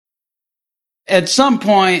at some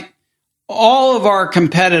point, all of our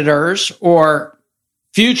competitors or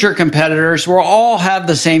future competitors will all have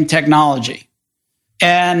the same technology.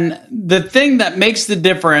 And the thing that makes the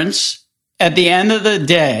difference at the end of the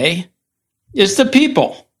day is the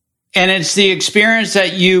people. And it's the experience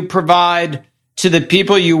that you provide to the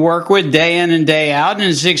people you work with day in and day out. And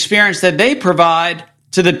it's the experience that they provide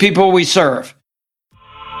to the people we serve.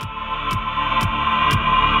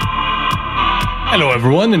 Hello,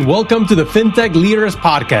 everyone, and welcome to the FinTech Leaders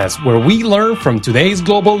Podcast, where we learn from today's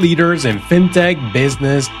global leaders in FinTech,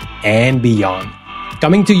 business, and beyond.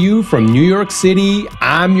 Coming to you from New York City,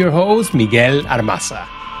 I'm your host, Miguel Armaza.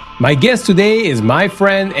 My guest today is my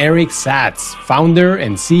friend Eric Satz, founder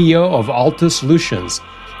and CEO of Alto Solutions,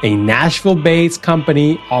 a Nashville-based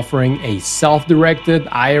company offering a self-directed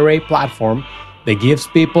IRA platform that gives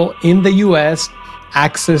people in the U.S.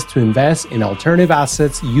 access to invest in alternative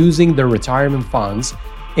assets using their retirement funds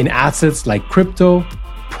in assets like crypto,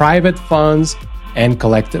 private funds, and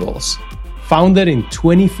collectibles. Founded in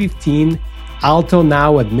 2015, Alto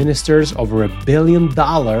now administers over $1 billion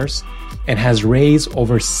and has raised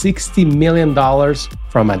over $60 million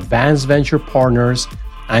from Advanced Venture Partners,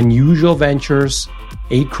 Unusual Ventures,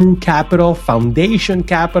 Acrew Capital, Foundation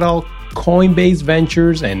Capital, Coinbase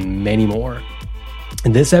Ventures, and many more.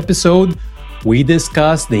 In this episode, we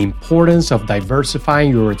discuss the importance of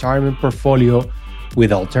diversifying your retirement portfolio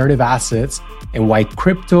with alternative assets and why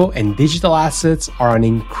crypto and digital assets are an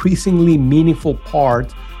increasingly meaningful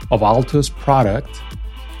part of Alto's product,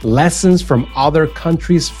 lessons from other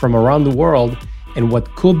countries from around the world, and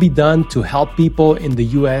what could be done to help people in the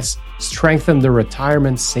US strengthen their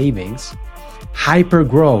retirement savings,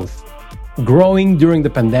 hypergrowth, growing during the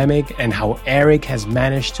pandemic, and how Eric has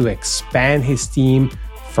managed to expand his team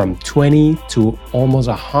from 20 to almost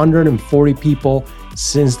 140 people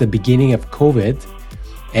since the beginning of COVID.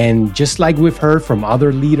 And just like we've heard from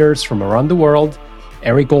other leaders from around the world,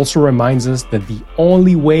 Eric also reminds us that the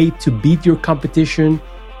only way to beat your competition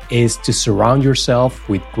is to surround yourself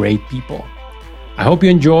with great people. I hope you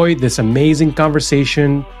enjoy this amazing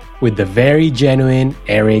conversation with the very genuine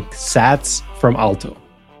Eric Satz from Alto.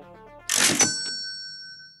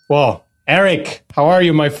 Well, Eric, how are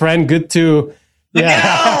you, my friend? Good to...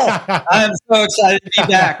 Yeah, I'm so excited to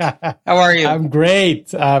be back. How are you? I'm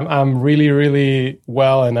great. I'm really, really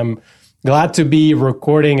well, and I'm glad to be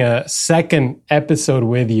recording a second episode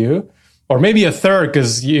with you, or maybe a third,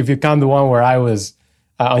 because if you count the one where I was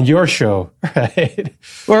on your show, right?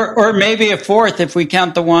 Or maybe a fourth if we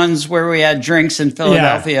count the ones where we had drinks in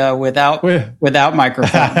Philadelphia without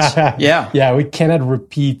microphones. Yeah, we cannot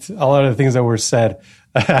repeat a lot of the things that were said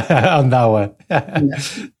on that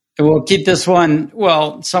one. We'll keep this one,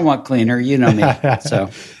 somewhat cleaner. You know me.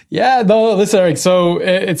 So, listen, Eric. So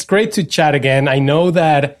it's great to chat again. I know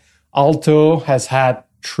that Alto has had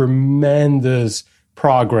tremendous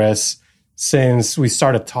progress since we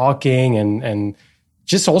started talking and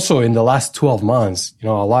just also in the last 12 months, a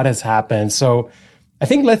lot has happened. So I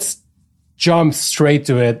think let's jump straight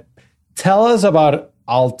to it. Tell us about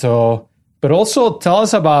Alto, but also tell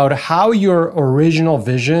us about how your original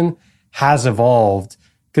vision has evolved.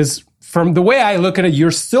 Because from the way I look at it, you're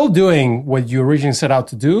still doing what you originally set out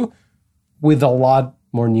to do with a lot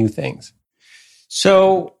more new things.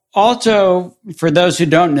 So Alto, for those who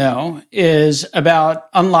don't know, is about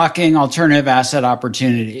unlocking alternative asset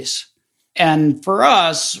opportunities. And for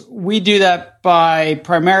us, we do that by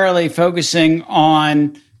primarily focusing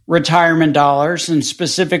on retirement dollars, and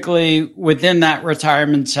specifically within that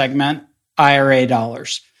retirement segment, IRA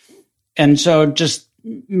dollars. And so just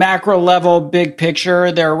macro level, big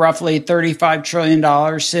picture, there are roughly $35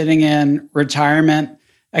 trillion sitting in retirement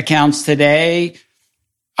accounts today.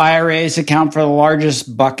 IRAs account for the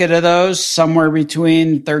largest bucket of those, somewhere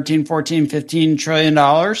between 13, 14, 15 trillion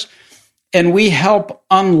dollars. And we help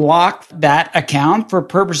unlock that account for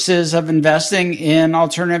purposes of investing in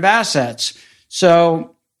alternative assets.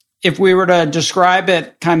 So if we were to describe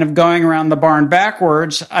it kind of going around the barn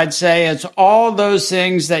backwards, I'd say it's all those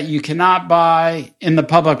things that you cannot buy in the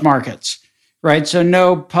public markets, right? So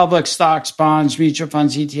no public stocks, bonds, mutual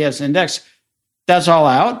funds, ETFs, index. That's all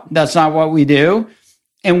out. That's not what we do.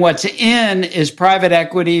 And what's in is private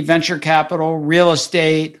equity, venture capital, real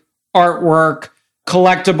estate, artwork,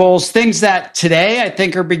 collectibles, things that today I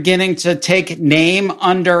think are beginning to take name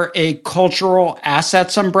under a cultural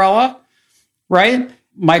assets umbrella, right?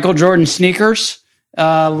 Michael Jordan sneakers,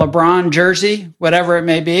 LeBron jersey, whatever it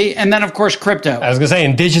may be. And then, of course, crypto. I was going to say,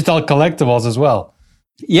 and digital collectibles as well.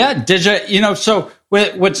 Yeah, so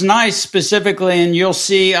what's nice specifically, and you'll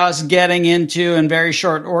see us getting into in very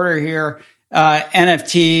short order here,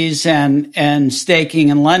 NFTs and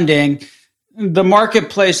staking and lending. the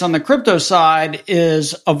marketplace on the crypto side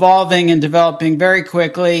is evolving and developing very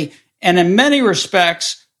quickly, and in many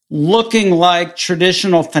respects, looking like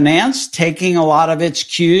traditional finance, taking a lot of its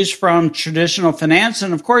cues from traditional finance.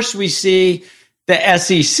 And of course, we see the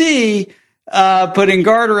SEC putting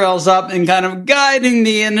guardrails up and kind of guiding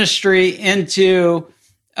the industry into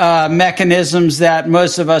mechanisms that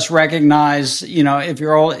most of us recognize. If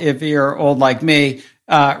you're old like me,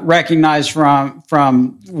 recognize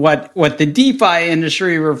from what the DeFi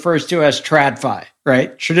industry refers to as TradFi,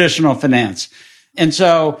 right? Traditional finance. And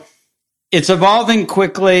so it's evolving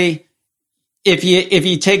quickly. If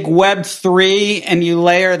you take Web3 and you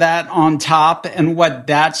layer that on top and what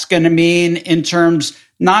that's going to mean in terms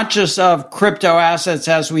not just of crypto assets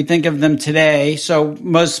as we think of them today. So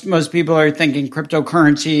most people are thinking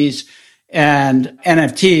cryptocurrencies and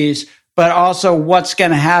NFTs, but also what's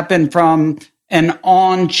going to happen from an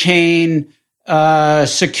on-chain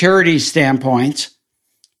security standpoint.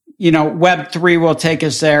 Web3 will take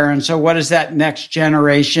us there. And so what does that next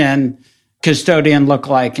generation custodian look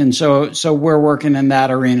like? And so we're working in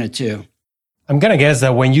that arena too. I'm going to guess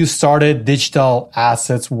that when you started, digital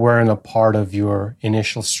assets weren't a part of your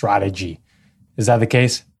initial strategy. Is that the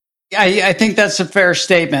case? I think that's a fair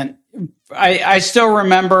statement. I still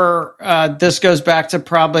remember, this goes back to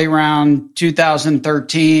probably around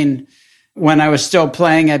 2013 when I was still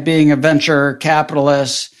playing at being a venture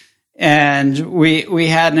capitalist. And we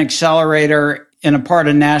had an accelerator in a part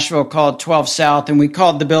of Nashville called 12 South, and we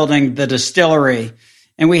called the building the Distillery.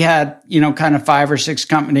 And we had, kind of 5 or 6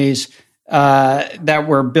 companies that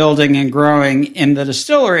were building and growing in the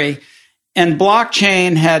distillery. And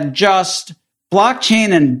blockchain and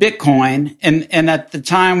Bitcoin, and at the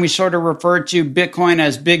time we sort of referred to Bitcoin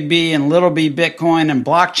as Big B and Little B Bitcoin, and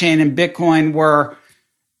blockchain and Bitcoin were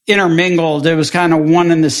intermingled. It was kind of one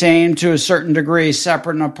and the same to a certain degree,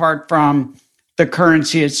 separate and apart from the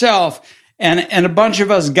currency itself. And a bunch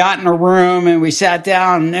of us got in a room and we sat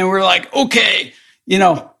down and we were like, okay,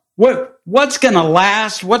 what's going to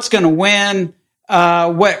last? What's going to win?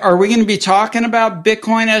 What are we going to be talking about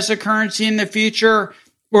Bitcoin as a currency in the future?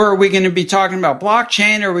 Or are we going to be talking about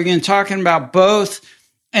blockchain? Or are we going to be talking about both?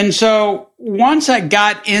 And so once I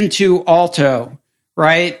got into Alto,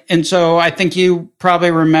 right? And so I think you probably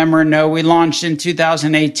know we launched in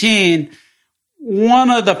 2018. One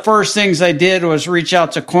of the first things I did was reach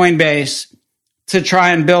out to Coinbase to try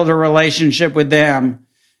and build a relationship with them.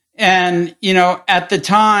 And, at the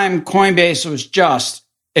time, Coinbase was just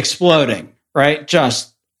exploding, right?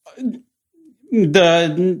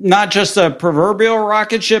 Not just a proverbial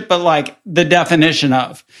rocket ship, but like the definition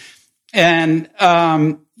of. And,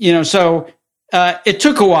 so it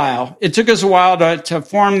took a while. It took us a while to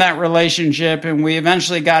form that relationship, and we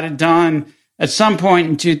eventually got it done at some point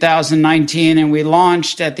in 2019, and we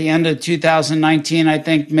launched at the end of 2019, I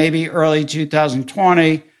think maybe early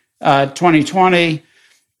 2020.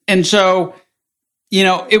 And so,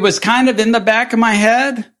 it was kind of in the back of my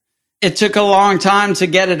head. It took a long time to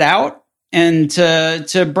get it out and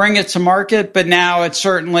to bring it to market, but now it's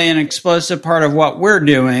certainly an explosive part of what we're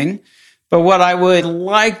doing. But what I would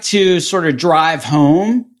like to sort of drive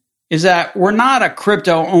home is that we're not a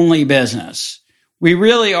crypto-only business. We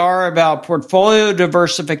really are about portfolio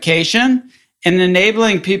diversification and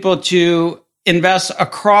enabling people to invest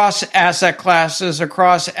across asset classes,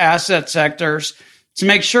 across asset sectors, to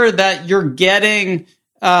make sure that you're getting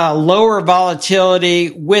lower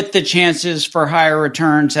volatility with the chances for higher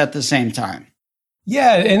returns at the same time.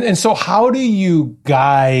 Yeah. And so how do you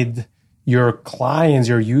guide your clients,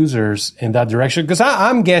 your users in that direction? Because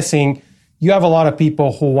I'm guessing you have a lot of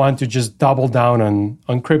people who want to just double down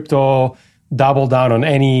on crypto, double down on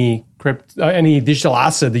any digital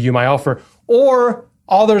asset that you might offer, or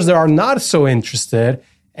others that are not so interested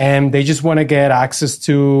and they just want to get access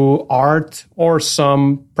to art or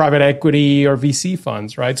some private equity or VC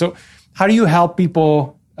funds, right? So how do you help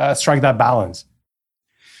people strike that balance?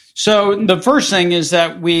 So the first thing is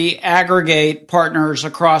that we aggregate partners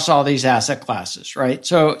across all these asset classes, right?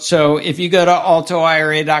 So if you go to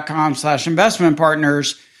altoira.com/investment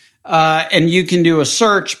partners, and you can do a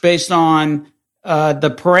search based on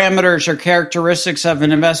the parameters or characteristics of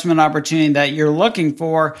an investment opportunity that you're looking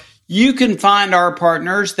for, you can find our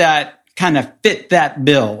partners that kind of fit that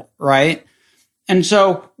bill, right? And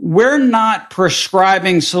so we're not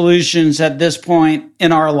prescribing solutions at this point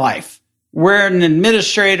in our life. We're an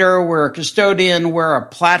administrator, we're a custodian, we're a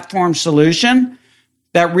platform solution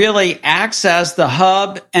that really acts as the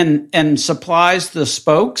hub and supplies the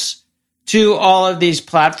spokes to all of these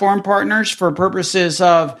platform partners for purposes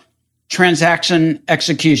of transaction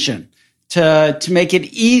execution, to make it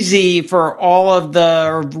easy for all of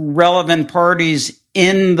the relevant parties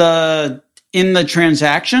in the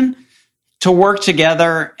transaction to work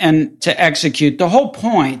together and to execute. The whole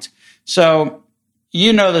point. So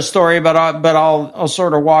you know the story, but I'll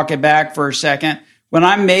sort of walk it back for a second. When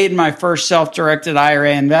I made my first self-directed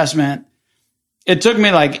IRA investment, it took me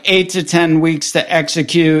like 8 to 10 weeks to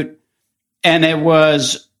execute. And it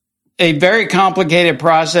was a very complicated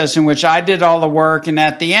process in which I did all the work. And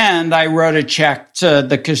at the end, I wrote a check to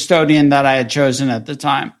the custodian that I had chosen at the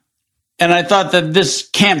time. And I thought that this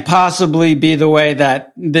can't possibly be the way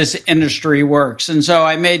that this industry works. And so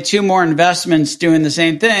I made 2 more investments doing the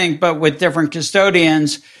same thing, but with different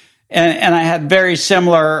custodians. And I had very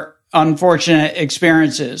similar unfortunate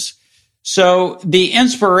experiences. So the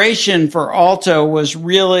inspiration for Alto was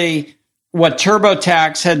really what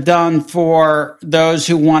TurboTax had done for those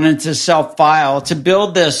who wanted to self-file, to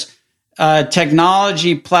build this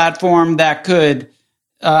technology platform that could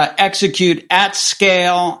execute at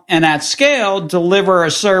scale, and at scale deliver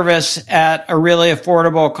a service at a really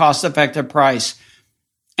affordable, cost-effective price.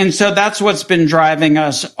 And so that's what's been driving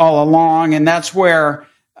us all along, and that's where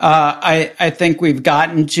I think we've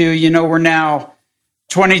gotten to. You know, we're now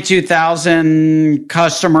 22,000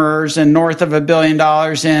 customers and north of $1 billion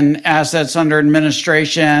in assets under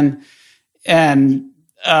administration. And,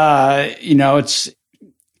 you know,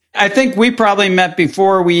 I think we probably met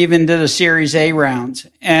before we even did a Series A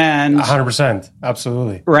round. And 100%.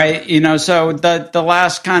 Absolutely. Right. You know, so the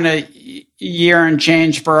last kind of year and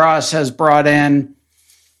change for us has brought in,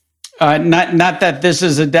 not that this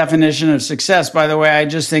is a definition of success, by the way. I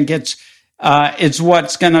just think it's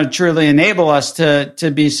what's going to truly enable us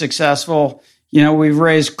to be successful. You know, we've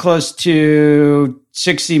raised close to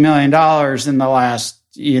 $60 million in the last,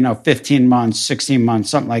 15 months, 16 months,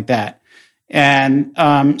 something like that.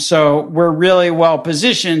 And so we're really well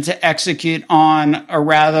positioned to execute on a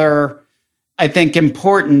rather, I think,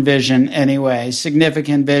 important vision anyway,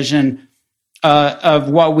 significant vision of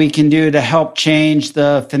what we can do to help change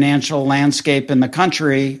the financial landscape in the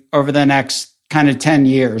country over the next kind of 10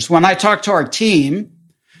 years. When I talk to our team,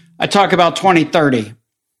 I talk about 2030.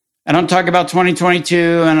 I don't talk about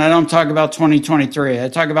 2022 and I don't talk about 2023. I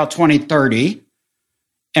talk about 2030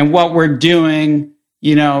 and what we're doing,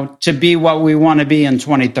 to be what we want to be in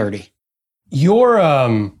 2030. This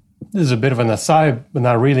is a bit of an aside, but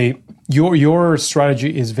not really. Your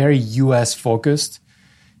strategy is very US focused.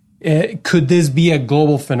 Could this be a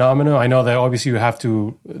global phenomenon? I know that obviously you have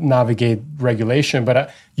to navigate regulation,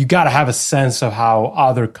 but you got to have a sense of how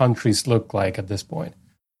other countries look like at this point.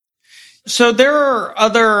 So there are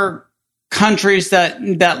other countries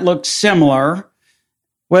that look similar.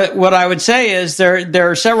 What I would say is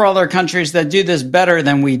there are several other countries that do this better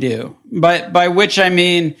than we do. But by which I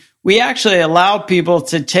mean we actually allow people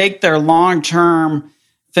to take their long-term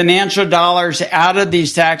financial dollars out of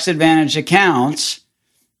these tax advantage accounts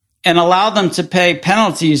and allow them to pay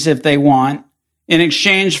penalties if they want in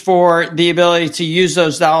exchange for the ability to use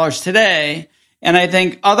those dollars today. And I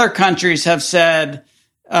think other countries have said,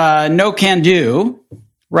 no can do,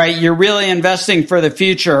 right? You're really investing for the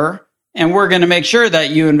future, and we're going to make sure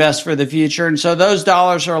that you invest for the future. And so those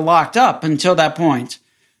dollars are locked up until that point.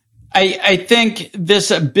 I think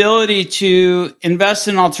this ability to invest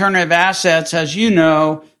in alternative assets, as you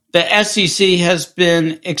know, the SEC has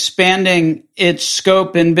been expanding its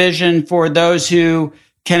scope and vision for those who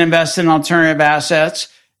can invest in alternative assets.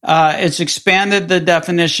 It's expanded the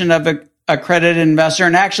definition of a accredited investor.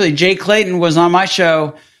 And actually, Jay Clayton was on my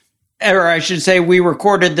show, or I should say we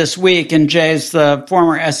recorded this week, and Jay's the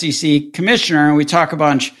former SEC commissioner, and we talk a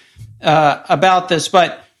bunch about this.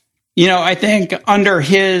 But, I think under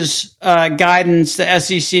his guidance, the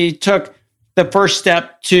SEC took the first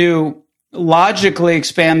step to logically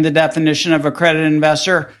expand the definition of accredited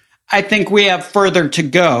investor. I think we have further to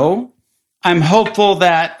go. I'm hopeful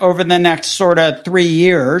that over the next sort of 3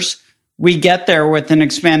 years, we get there with an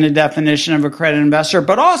expanded definition of accredited investor.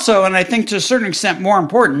 But also, and I think to a certain extent more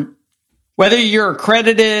important, whether you're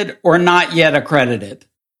accredited or not yet accredited,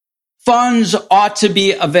 funds ought to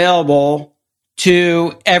be available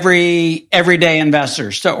to everyday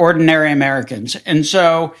investors, to ordinary Americans. And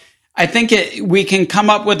so I think we can come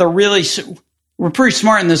up with we're pretty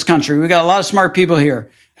smart in this country. We got a lot of smart people here.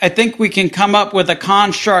 I think we can come up with a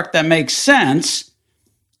construct that makes sense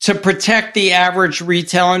to protect the average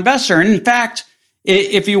retail investor. And in fact,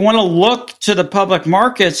 if you want to look to the public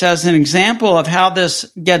markets as an example of how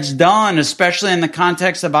this gets done, especially in the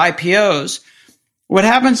context of IPOs, what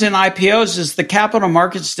happens in IPOs is the capital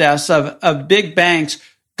markets desks of big banks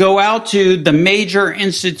go out to the major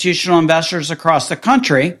institutional investors across the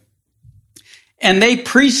country, and they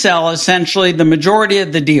pre-sell essentially the majority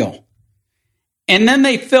of the deal. And then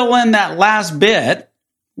they fill in that last bit,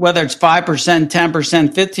 whether it's 5%,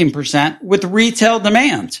 10%, 15%, with retail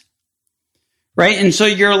demand, right? And so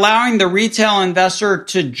you're allowing the retail investor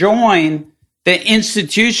to join the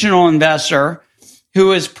institutional investor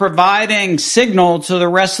who is providing signal to the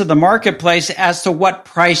rest of the marketplace as to what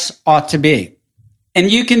price ought to be. And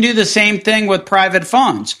you can do the same thing with private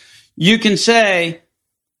funds. You can say,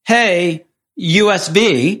 hey,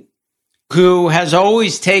 USV, who has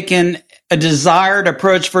always taken a desired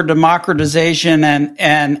approach for democratization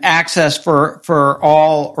and access for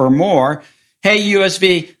all or more. Hey,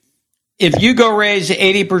 USV, if you go raise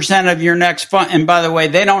 80% of your next fund, and by the way,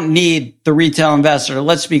 they don't need the retail investor.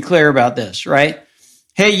 Let's be clear about this, right?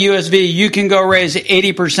 Hey, USV, you can go raise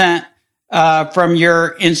 80% from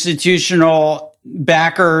your institutional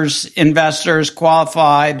backers, investors,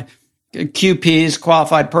 qualified QPs,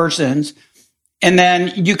 qualified persons. And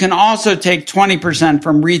then you can also take 20%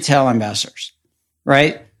 from retail investors,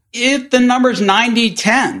 right? If the number's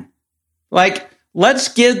 90-10, like, let's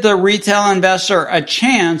give the retail investor a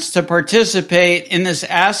chance to participate in this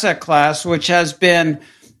asset class, which has been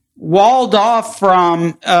walled off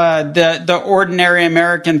from the ordinary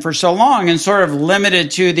American for so long and sort of limited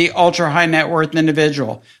to the ultra high net worth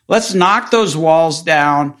individual. Let's knock those walls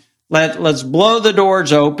down. Let's blow the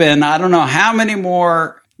doors open. I don't know how many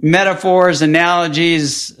more metaphors,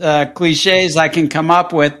 analogies, cliches I can come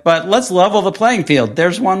up with, but let's level the playing field.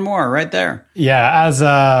 There's one more right there. Yeah, as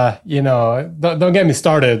don't get me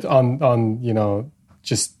started on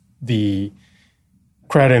just the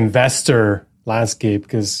credit investor landscape,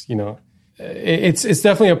 because it's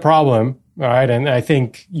definitely a problem, right? And I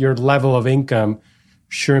think your level of income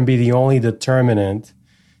shouldn't be the only determinant,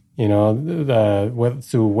 to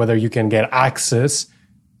whether you can get access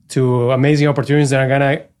to amazing opportunities that are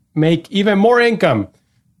gonna make even more income,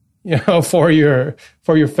 for your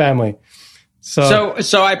family. So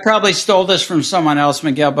I probably stole this from someone else,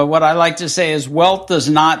 Miguel, but what I like to say is wealth does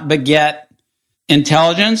not beget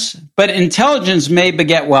intelligence, but intelligence may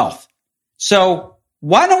beget wealth. So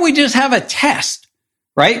why don't we just have a test,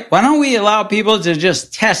 right? Why don't we allow people to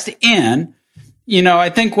just test in? I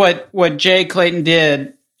think what Jay Clayton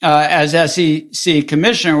did as SEC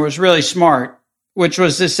commissioner was really smart, which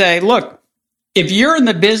was to say, look, if you're in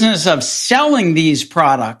the business of selling these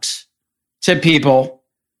products to people,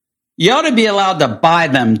 you ought to be allowed to buy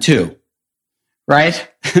them too, right?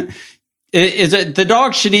 The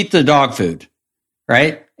dog should eat the dog food,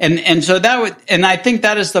 right? And so and I think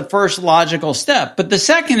that is the first logical step. But the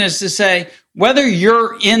second is to say, whether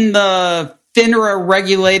you're in the FINRA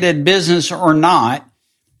regulated business or not,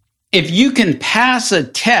 if you can pass a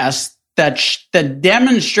test that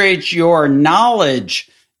demonstrates your knowledge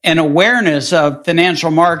and awareness of financial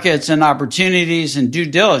markets and opportunities and due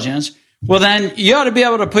diligence, well, then you ought to be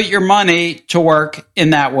able to put your money to work in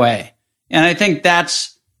that way. And I think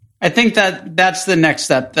that's the next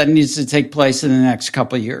step that needs to take place in the next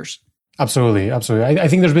couple of years. Absolutely. I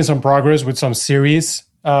think there's been some progress with some series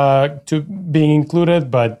to being included,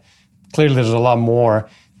 but clearly there's a lot more.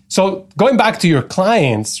 So going back to your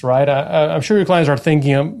clients, right? I'm sure your clients are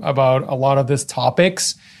thinking about a lot of these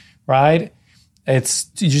topics, right?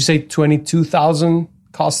 Did you say 22,000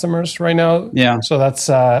 customers right now? Yeah. So that's,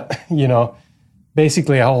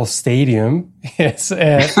 basically a whole stadium. It's,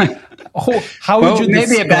 how would you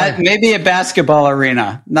maybe a basketball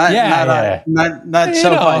arena, not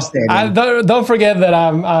SoFi Stadium. Don't forget that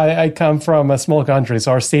I come from a small country,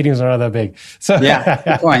 so our stadiums are not that big. So yeah,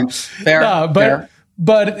 good point. Fair. Fair.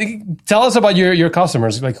 But tell us about your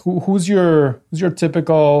customers. Like who's your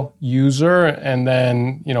typical user, and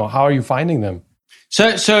then how are you finding them?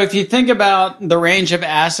 So if you think about the range of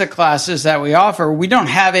asset classes that we offer, we don't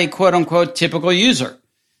have a quote unquote typical user.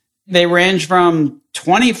 They range from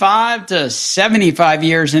 25 to 75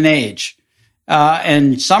 years in age.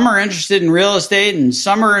 And some are interested in real estate, and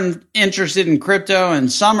some are interested in crypto, and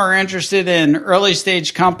some are interested in early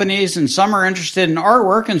stage companies, and some are interested in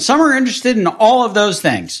artwork, and some are interested in all of those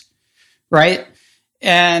things, right?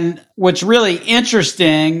 And what's really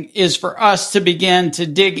interesting is for us to begin to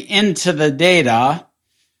dig into the data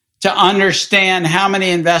to understand how many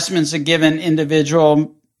investments a given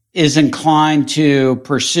individual is inclined to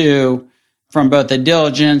pursue from both the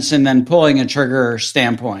diligence and then pulling a trigger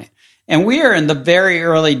standpoint. And we are in the very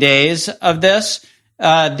early days of this.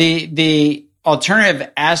 The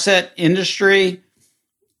alternative asset industry,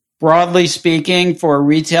 broadly speaking, for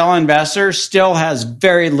retail investors still has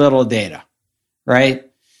very little data,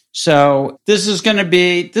 right? So this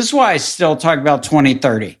is why I still talk about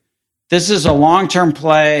 2030. This is a long-term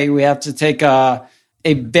play. We have to take a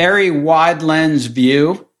a very wide lens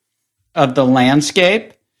view of the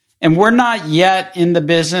landscape. And we're not yet in the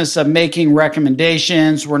business of making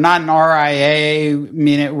recommendations. We're not an RIA,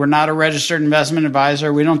 meaning we're not a registered investment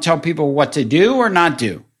advisor. We don't tell people what to do or not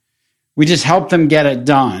do. We just help them get it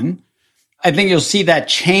done. I think you'll see that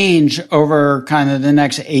change over kind of the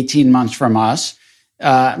next 18 months from us.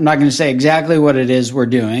 I'm not going to say exactly what it is we're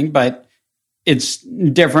doing, but it's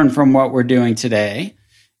different from what we're doing today.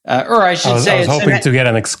 Or I should say, I was hoping to get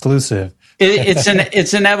an exclusive.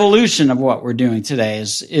 It's an evolution of what we're doing today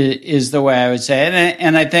is the way I would say it.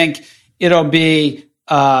 And I think it'll be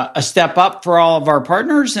a step up for all of our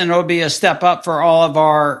partners, and it'll be a step up for all of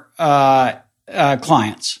our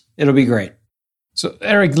clients. It'll be great. So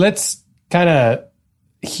Eric, let's kind of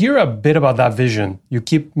hear a bit about that vision. You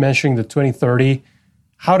keep mentioning the 2030.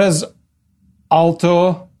 How does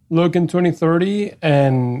Alto look in 2030,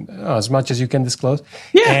 and as much as you can disclose?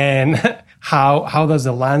 Yeah. And how does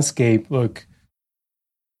the landscape look?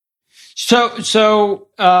 So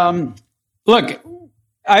look,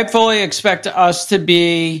 I fully expect us to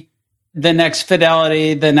be the next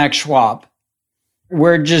Fidelity, the next Schwab.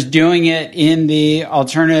 We're just doing it in the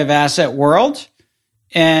alternative asset world,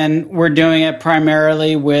 and we're doing it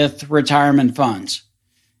primarily with retirement funds.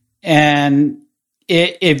 And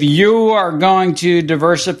if you are going to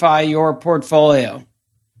diversify your portfolio,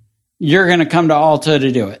 you're going to come to Alto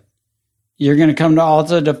to do it. You're going to come to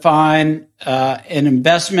Alto to find an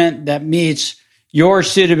investment that meets your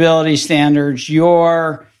suitability standards,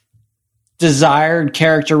 your desired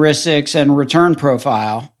characteristics and return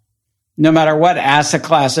profile, no matter what asset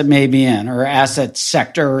class it may be in, or asset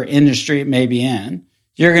sector or industry it may be in.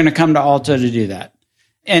 You're going to come to Alto to do that.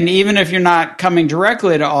 And even if you're not coming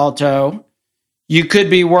directly to Alto, you could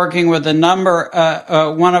be working with one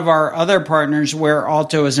of our other partners where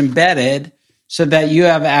Alto is embedded, so that you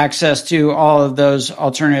have access to all of those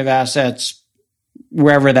alternative assets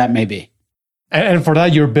wherever that may be. And for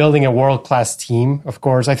that, you're building a world-class team, of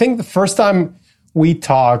course. I think the first time we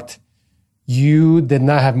talked, you did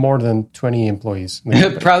not have more than 20 employees.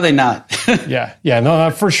 Probably not.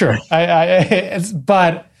 No, for sure.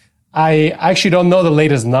 But I actually don't know the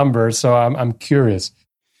latest numbers, so I'm curious.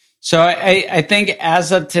 So I think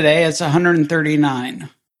as of today, it's 139.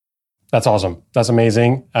 That's awesome. That's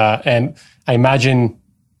amazing. And I imagine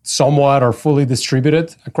somewhat or fully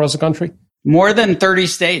distributed across the country? More than 30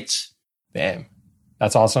 states. Damn,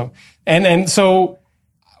 that's awesome. And so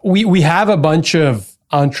we have a bunch of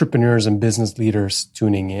entrepreneurs and business leaders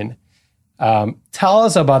tuning in. Tell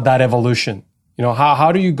us about that evolution. You know,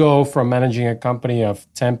 how do you go from managing a company of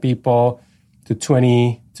 10 people to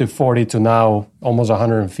 20 to 40 to now almost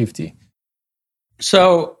 150?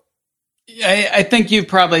 So I think you've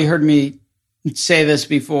probably heard me say this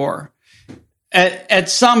before. At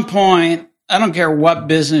some point, I don't care what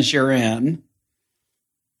business you're in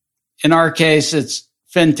our case, it's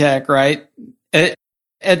fintech, right?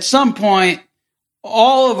 At some point,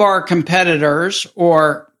 all of our competitors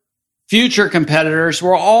or future competitors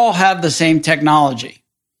will all have the same technology.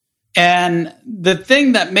 And the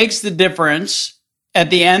thing that makes the difference at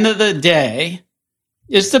the end of the day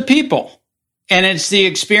is the people. And it's the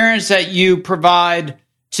experience that you provide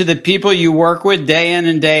to the people you work with day in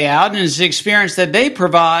and day out. And it's the experience that they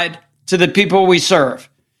provide to the people we serve.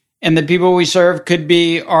 And the people we serve could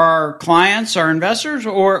be our clients, our investors,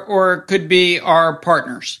 or it could be our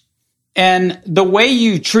partners. And the way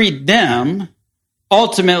you treat them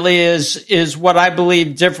ultimately is what I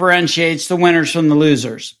believe differentiates the winners from the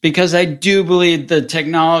losers. Because I do believe the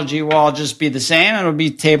technology will all just be the same. It'll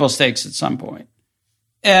be table stakes at some point.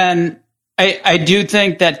 And I do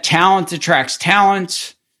think that talent attracts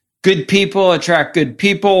talent. Good people attract good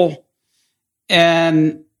people.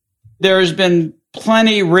 And there's been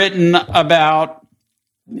plenty written about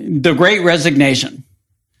the Great Resignation.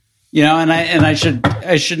 You know, and I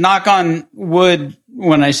should knock on wood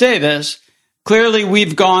when I say this. Clearly,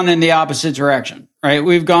 we've gone in the opposite direction, right?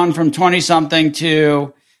 We've gone from 20-something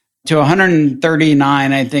to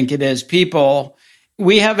 139, I think it is, people.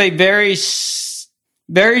 We have a very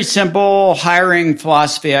simple hiring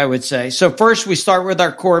philosophy, I would say. So first, we start with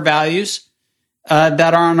our core values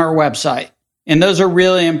that are on our website. And those are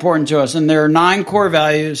really important to us. And there are 9 core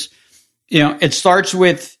values. You know, it starts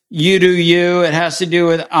with you do you. It has to do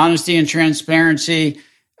with honesty and transparency.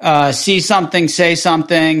 See something, say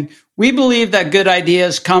something. We believe that good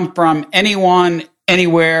ideas come from anyone,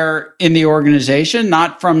 anywhere in the organization,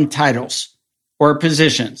 not from titles or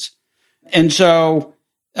positions. And so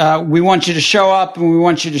we want you to show up, and we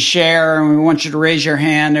want you to share, and we want you to raise your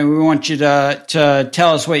hand, and we want you to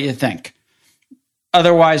tell us what you think.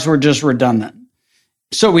 Otherwise, we're just redundant.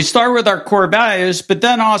 So we start with our core values, but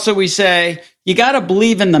then also we say, you got to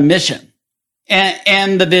believe in the mission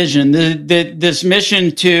and the vision, this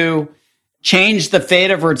mission to change the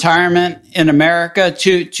fate of retirement in America,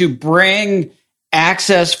 to bring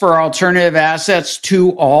access for alternative assets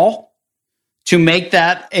to all, to make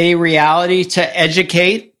that a reality, to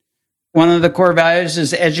educate. One of the core values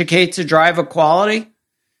is educate to drive equality,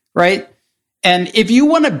 right? And if you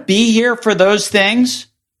want to be here for those things,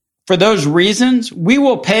 for those reasons, we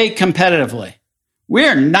will pay competitively.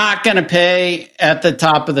 We're not going to pay at the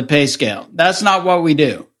top of the pay scale. That's not what we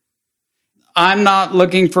do. I'm not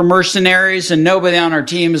looking for mercenaries, and nobody on our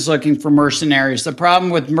team is looking for mercenaries. The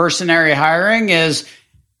problem with mercenary hiring is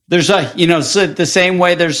there's the same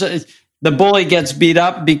way the bully gets beat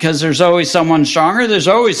up because there's always someone stronger. There's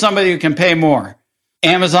always somebody who can pay more.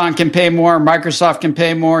 Amazon can pay more. Microsoft can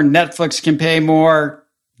pay more. Netflix can pay more.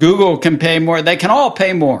 Google can pay more. They can all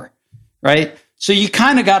pay more, right? So you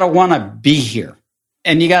kind of got to want to be here,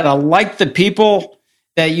 and you got to like the people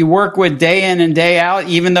that you work with day in and day out,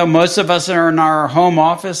 even though most of us are in our home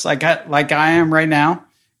office, like I am right now,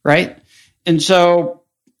 right? And so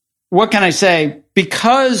what can I say?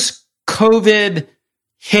 Because COVID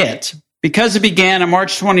hit, because it began in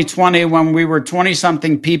March 2020 when we were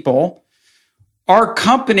 20-something people, our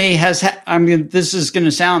company has, this is going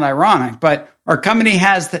to sound ironic, but our company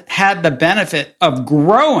has had the benefit of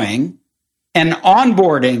growing and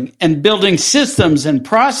onboarding and building systems and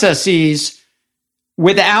processes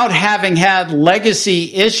without having had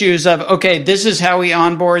legacy issues of, okay, this is how we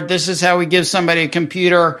onboard, this is how we give somebody a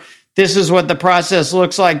computer, this is what the process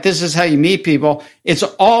looks like, this is how you meet people. It's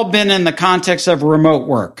all been in the context of remote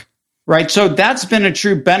work, right? So that's been a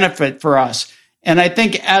true benefit for us. And I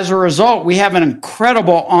think as a result, we have an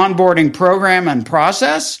incredible onboarding program and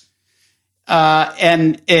process.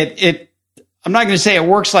 And I'm not going to say it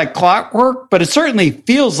works like clockwork, but it certainly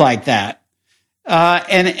feels like that.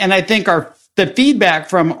 And I think the feedback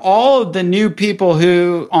from all of the new people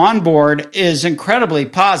who onboard is incredibly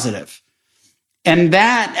positive. And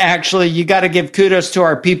that actually, you got to give kudos to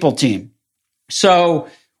our people team. So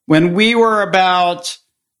when we were about,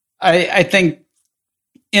 I think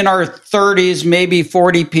in our 30s, maybe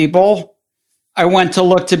 40 people, I went to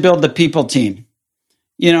look to build the people team.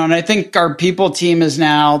 And I think our people team is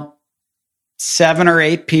now 7 or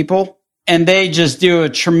 8 people, and they just do a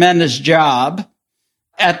tremendous job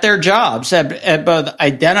at their jobs, at both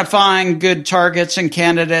identifying good targets and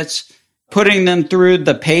candidates, putting them through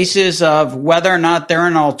the paces of whether or not they're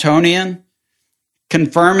an Altonian,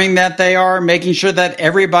 confirming that they are, making sure that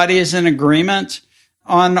everybody is in agreement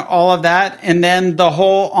on all of that, and then the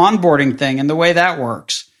whole onboarding thing and the way that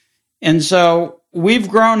works. And so we've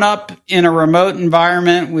grown up in a remote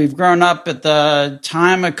environment. We've grown up at the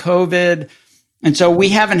time of COVID. And so we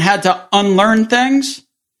haven't had to unlearn things.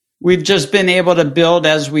 We've just been able to build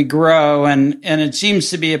as we grow, and it seems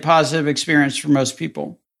to be a positive experience for most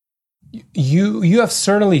people. You have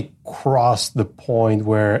certainly crossed the point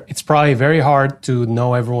where it's probably very hard to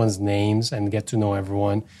know everyone's names and get to know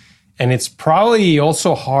everyone. And it's probably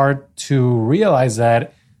also hard to realize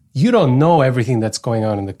that you don't know everything that's going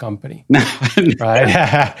on in the company.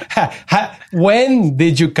 Right? When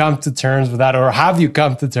did you come to terms with that, or have you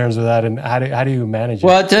come to terms with that, and how do you manage it?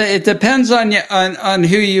 Well, it depends on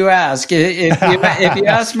who you ask. If you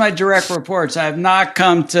ask my direct reports, I have not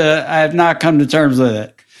come to terms with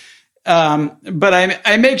it. But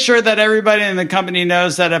I make sure that everybody in the company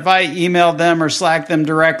knows that if I email them or Slack them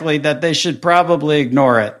directly, that they should probably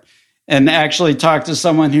ignore it and actually talk to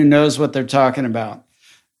someone who knows what they're talking about.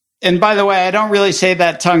 And by the way, I don't really say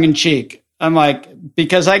that tongue in cheek. I'm like,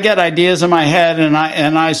 because I get ideas in my head and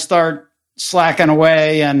I start slacking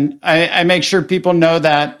away, and I make sure people know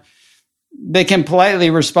that they can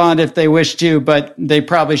politely respond if they wish to, but they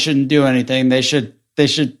probably shouldn't do anything. They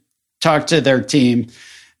should talk to their team.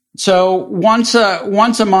 So once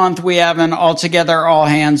a month, we have an all-together,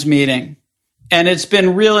 all-hands meeting. And it's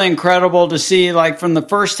been really incredible to see, like from the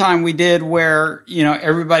first time we did where,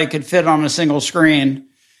 everybody could fit on a single screen,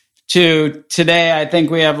 to today, I think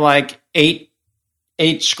we have like eight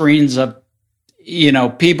screens of,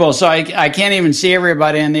 people. So I can't even see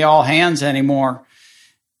everybody in the all hands anymore.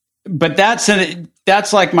 But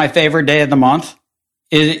that's like my favorite day of the month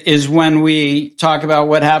is when we talk about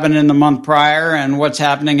what happened in the month prior and what's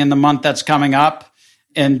happening in the month that's coming up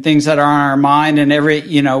and things that are on our mind.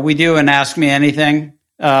 And we do an Ask Me Anything,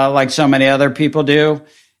 like so many other people do.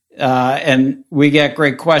 And we get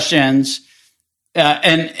great questions.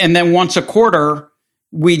 And then once a quarter,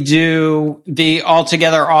 we do the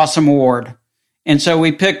Altogether Awesome Award. And so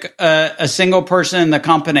we pick a single person in the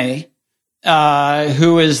company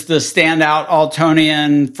who is the standout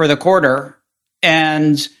Altonian for the quarter.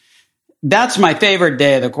 And that's my favorite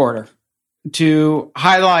day of the quarter, to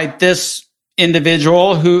highlight this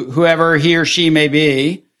individual, whoever he or she may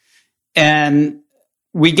be. And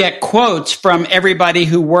we get quotes from everybody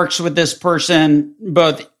who works with this person,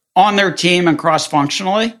 both on their team and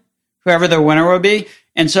cross-functionally, whoever the winner will be.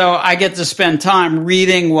 And so I get to spend time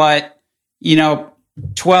reading what,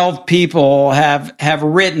 12 people have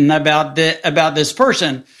written about this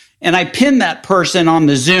person. And I pin that person on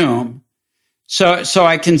the Zoom so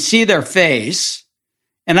I can see their face.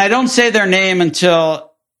 And I don't say their name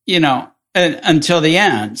until the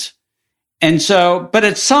end. And so, but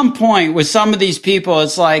at some point with some of these people,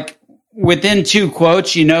 it's like within 2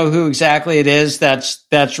 quotes, you know who exactly it is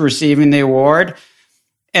that's receiving the award.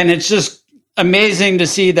 And it's just amazing to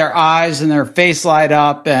see their eyes and their face light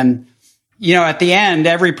up. And, at the end,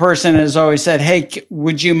 every person has always said, hey,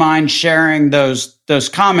 would you mind sharing those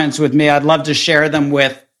comments with me? I'd love to share them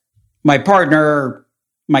with my partner,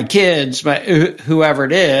 my kids, whoever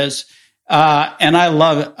it is. And I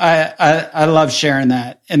love sharing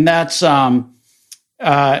that. And that's, so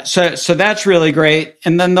that's really great.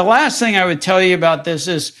 And then the last thing I would tell you about this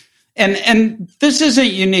is, and this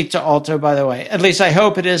isn't unique to Alto, by the way, at least I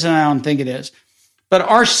hope it is, and I don't think it is, but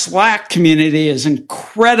our Slack community is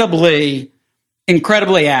incredibly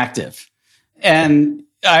active. And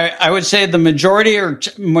I would say the majority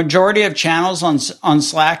of channels on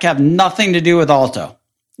Slack have nothing to do with Alto.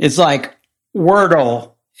 It's like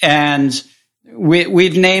Wordle, and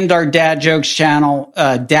we've named our Dad Jokes channel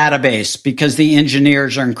Database because the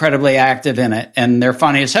engineers are incredibly active in it, and they're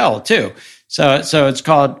funny as hell too. So it's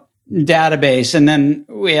called Database. And then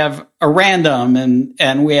we have a random,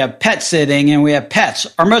 and we have pet sitting, and we have pets.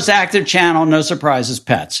 Our most active channel, no surprise, is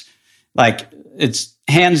pets. Like, it's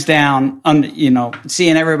hands down,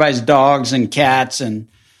 seeing everybody's dogs and cats, and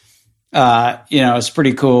it's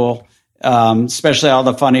pretty cool, especially all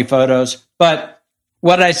the funny photos. But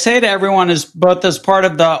what I say to everyone is, both as part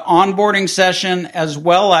of the onboarding session as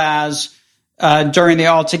well as during the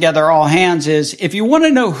All Together All Hands, is if you want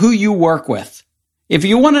to know who you work with, if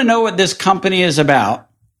you want to know what this company is about,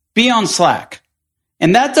 be on Slack.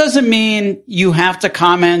 And that doesn't mean you have to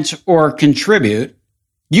comment or contribute.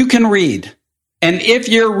 You can read. And if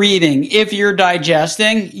you're reading, if you're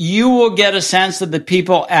digesting, you will get a sense of the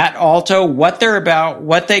people at Alto, what they're about,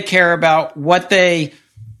 what they care about, what they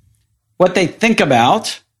think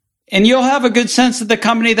about, and you'll have a good sense of the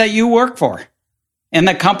company that you work for and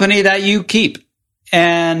the company that you keep.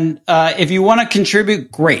 And if you want to contribute,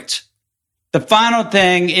 great. The final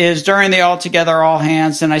thing is, during the All Together All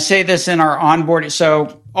Hands, and I say this in our onboarding,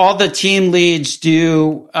 so all the team leads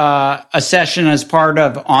do a session as part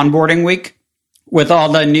of onboarding week with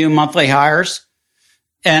all the new monthly hires.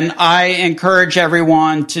 And I encourage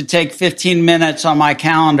everyone to take 15 minutes on my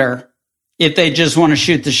calendar if they just want to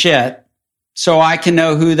shoot the shit, so I can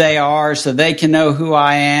know who they are, so they can know who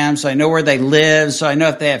I am, so I know where they live, so I know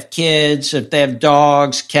if they have kids, if they have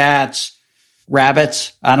dogs, cats,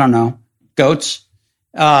 rabbits, I don't know, goats.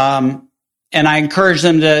 And I encourage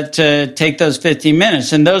them to take those 15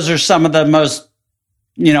 minutes. And those are some of the most,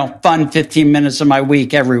 fun 15 minutes of my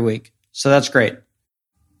week every week. So that's great.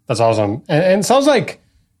 That's awesome. And it sounds like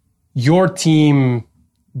your team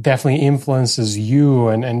definitely influences you.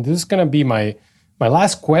 And this is going to be my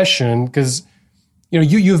last question, because,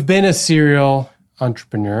 you've been a serial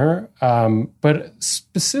entrepreneur, but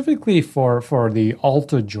specifically for the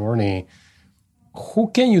Alto journey,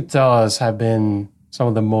 who can you tell us have been some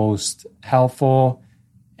of the most helpful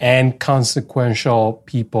and consequential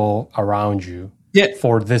people around you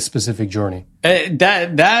for this specific journey?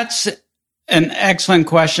 That's an excellent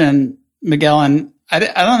question, Miguel. And I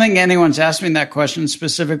don't think anyone's asked me that question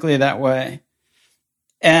specifically that way.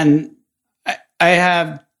 And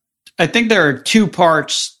I think there are 2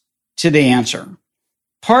 parts to the answer.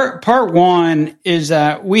 Part one is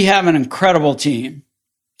that we have an incredible team,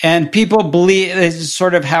 and people believe, this is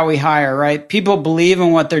sort of how we hire, right? People believe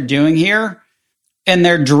in what they're doing here, and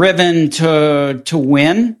they're driven to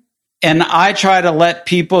win. And I try to let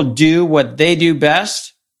people do what they do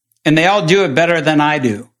best, and they all do it better than I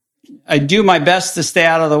do. I do my best to stay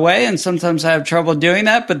out of the way, and sometimes I have trouble doing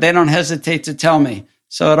that, but they don't hesitate to tell me.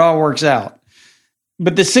 So it all works out.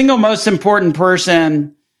 But the single most important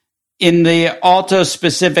person in the Alto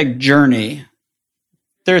specific journey,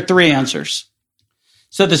 there are 3 answers.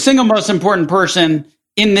 So the single most important person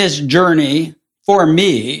in this journey for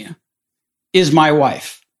me is my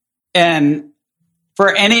wife. And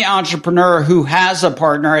for any entrepreneur who has a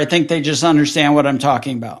partner, I think they just understand what I'm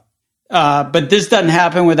talking about. But this doesn't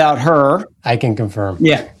happen without her. I can confirm.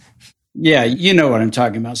 Yeah. Yeah, you know what I'm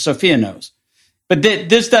talking about. Sophia knows. But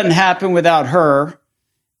this doesn't happen without her,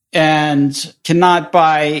 and cannot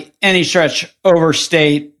by any stretch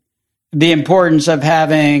overstate the importance of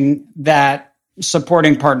having that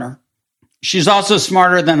supporting partner. She's also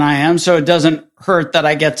smarter than I am, so it doesn't hurt that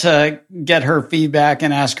I get to get her feedback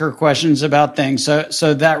and ask her questions about things.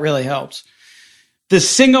 So that really helps. The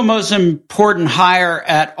single most important hire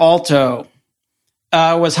at Alto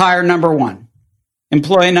was hire number one,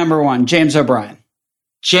 employee number one, James O'Brien.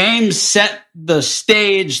 James set the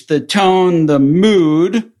stage, the tone, the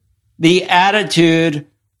mood, the attitude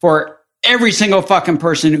for every single fucking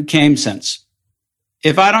person who came since.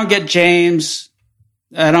 If I don't get James,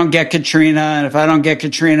 I don't get Katrina. And if I don't get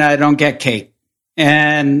Katrina, I don't get Kate.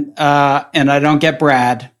 And I don't get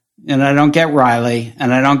Brad. And I don't get Riley.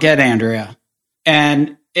 And I don't get Andrea.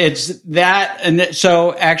 And it's that. And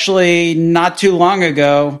so actually not too long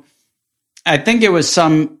ago, I think it was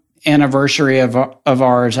some anniversary of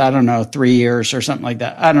ours. I don't know, 3 years or something like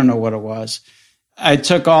that. I don't know what it was. I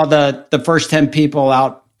took all the first 10 people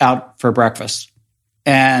out for breakfast.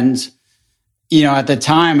 And, at the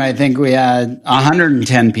time, I think we had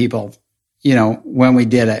 110 people, when we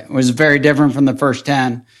did it. It was very different from the first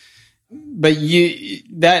 10. But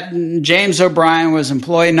James O'Brien was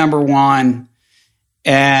employee number one,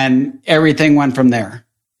 and everything went from there.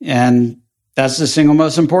 And that's the single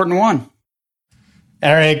most important one.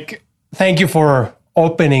 Eric, thank you for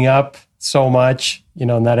opening up so much.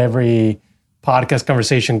 Not every podcast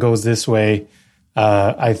conversation goes this way.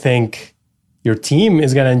 I think your team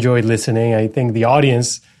is going to enjoy listening. I think the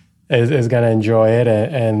audience is going to enjoy it.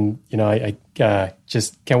 And I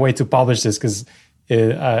just can't wait to publish this because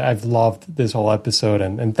I've loved this whole episode.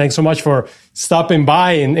 And thanks so much for stopping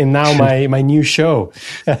by and now my new show.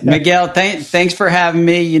 Miguel, thanks for having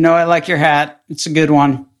me. I like your hat. It's a good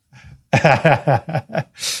one.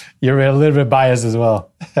 You're a little bit biased as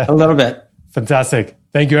well. A little bit. Fantastic.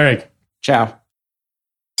 Thank you, Eric. Ciao.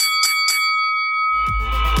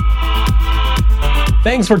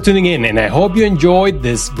 Thanks for tuning in, and I hope you enjoyed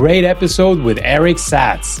this great episode with Eric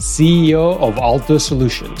Satz, CEO of Alto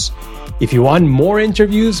Solutions. If you want more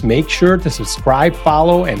interviews, make sure to subscribe,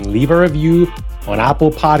 follow, and leave a review on Apple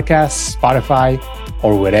Podcasts, Spotify,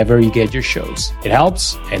 or wherever you get your shows. It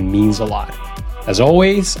helps and means a lot. As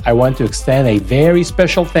always, I want to extend a very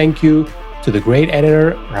special thank you to the great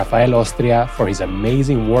editor, Rafael Ostria, for his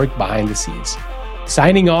amazing work behind the scenes.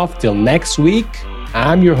 Signing off till next week,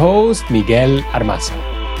 I'm your host, Miguel Armaza.